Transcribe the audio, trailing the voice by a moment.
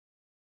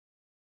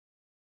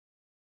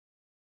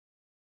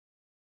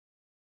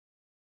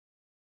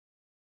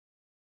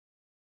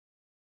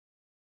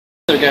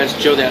Hello guys,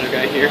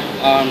 JoeTheAutoGuy here.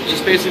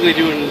 Just basically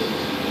doing,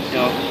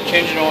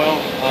 changing oil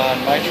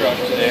on my truck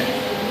today.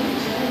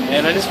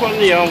 And I just wanted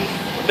to,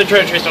 I've been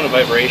trying to trace down a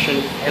vibration,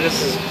 and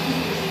this is,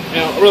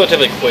 a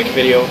relatively quick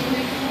video.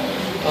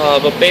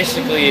 But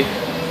basically,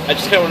 I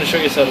just kind of want to show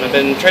you something. I've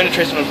been trying to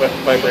trace down a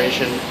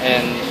vibration,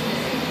 and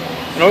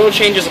an oil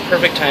change is a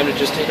perfect time to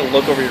just take a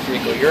look over your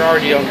vehicle. You're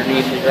already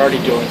underneath it, you're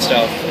already doing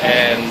stuff,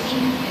 and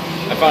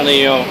I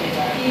finally, on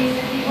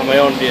my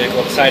own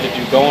vehicle, decided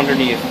to go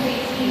underneath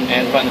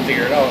and finally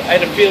figure it out. I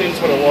had a feeling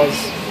that's what it was,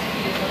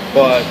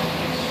 but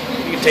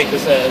you can take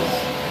this as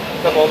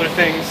a couple other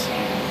things.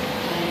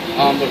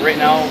 But right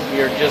now,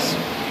 we are just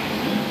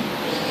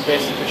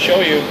basically show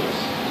you,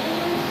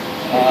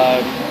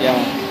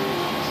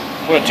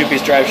 what a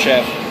two-piece drive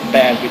shaft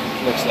bag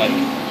looks like.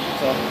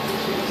 So,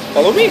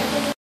 follow me.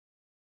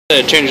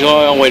 I changed the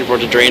oil, waiting for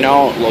it to drain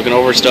out, looking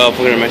over stuff,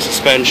 looking at my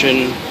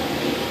suspension,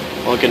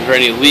 looking for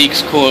any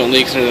leaks, coolant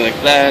leaks, anything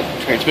like that,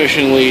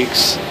 transmission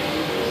leaks.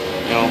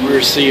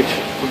 Rear seat.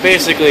 But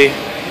basically,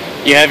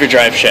 you have your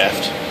drive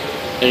shaft,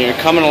 and you're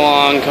coming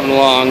along,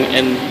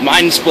 and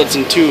mine splits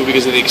in two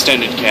because of the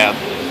extended cap.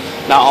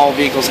 Not all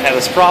vehicles have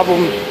this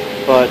problem,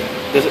 but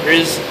there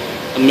is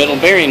a middle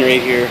bearing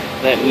right here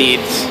that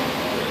needs,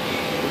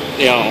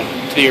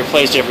 to be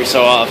replaced every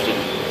so often.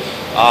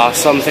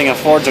 Some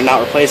Fords are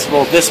not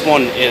replaceable. This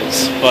one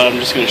is, but I'm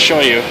just going to show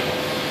you.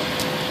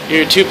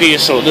 Your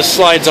two-piece, so this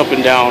slides up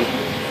and down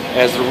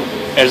as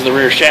the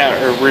rear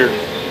shaft or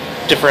rear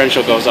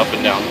differential goes up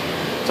and down.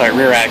 Sorry,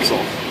 rear axle.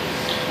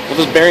 Well,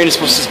 this bearing is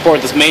supposed to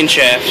support this main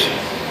shaft,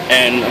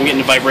 and I'm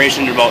getting a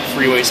vibration at about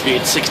freeway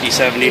speed, 60,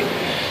 70.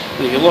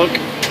 And if you look,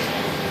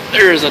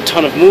 there is a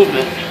ton of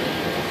movement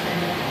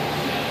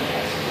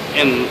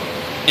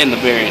in the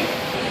bearing.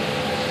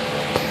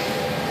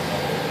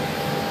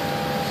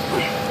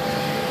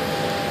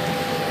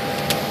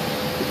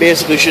 You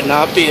basically should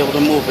not be able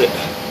to move it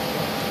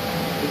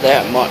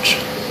that much.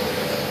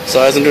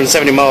 So as I'm doing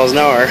 70 miles an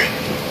hour,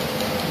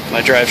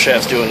 my drive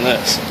shaft's doing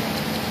this,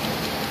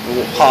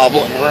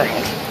 hobbling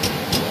around.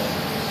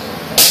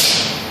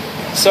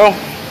 So,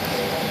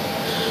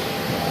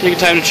 take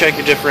time to check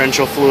your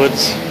differential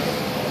fluids,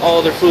 all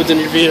other fluids in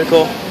your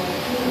vehicle.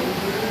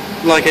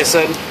 Like I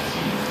said,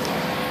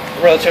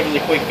 a relatively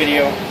quick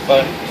video,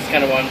 but just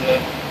kind of wanted to,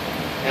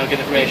 get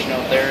information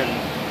out there, and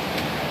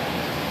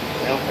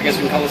I guess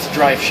we can call this a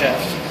drive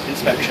shaft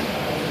inspection.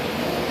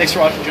 Thanks for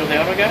watching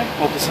JoeTheAutoGuy.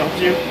 Hope this helped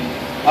you.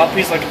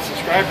 Please like and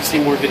subscribe to see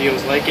more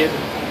videos like it.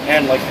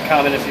 And like the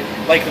comment if you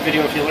like the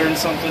video if you learned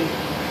something.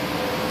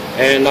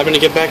 And I'm going to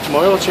get back to my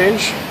oil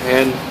change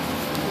and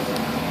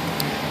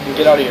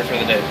get out of here for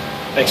the day.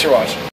 Thanks for watching.